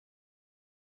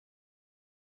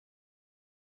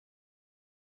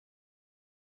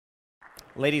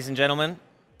Ladies and gentlemen,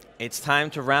 it's time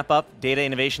to wrap up Data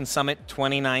Innovation Summit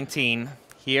 2019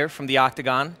 here from the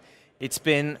Octagon. It's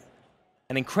been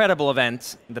an incredible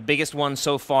event, the biggest one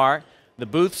so far. The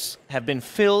booths have been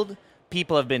filled,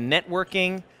 people have been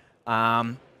networking,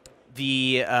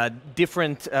 the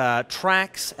different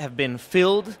tracks have been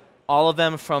filled, all of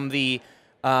them from the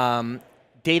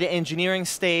data engineering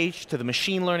stage to the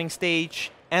machine learning stage,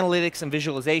 analytics and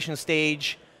visualization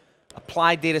stage,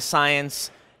 applied data science.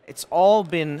 It's all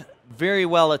been very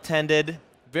well attended,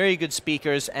 very good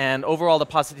speakers, and overall the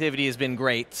positivity has been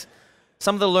great.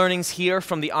 Some of the learnings here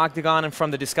from the Octagon and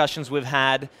from the discussions we've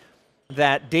had,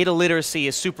 that data literacy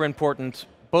is super important,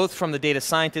 both from the data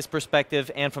scientist perspective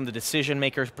and from the decision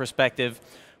maker perspective.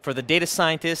 For the data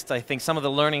scientists, I think some of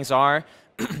the learnings are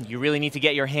you really need to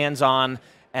get your hands on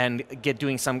and get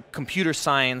doing some computer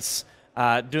science,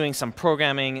 doing some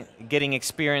programming, getting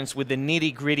experience with the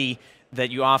nitty-gritty that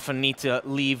you often need to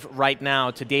leave right now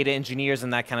to data engineers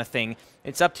and that kind of thing.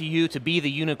 It's up to you to be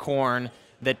the unicorn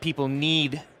that people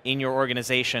need in your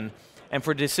organization. And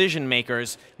for decision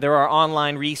makers, there are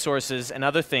online resources and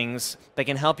other things that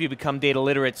can help you become data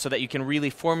literate so that you can really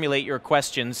formulate your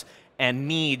questions and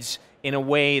needs in a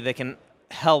way that can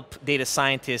help data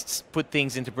scientists put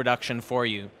things into production for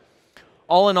you.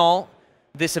 All in all,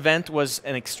 this event was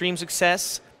an extreme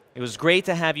success. It was great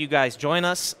to have you guys join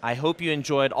us. I hope you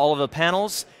enjoyed all of the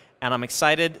panels, and I'm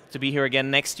excited to be here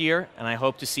again next year, and I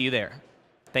hope to see you there.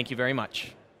 Thank you very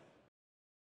much.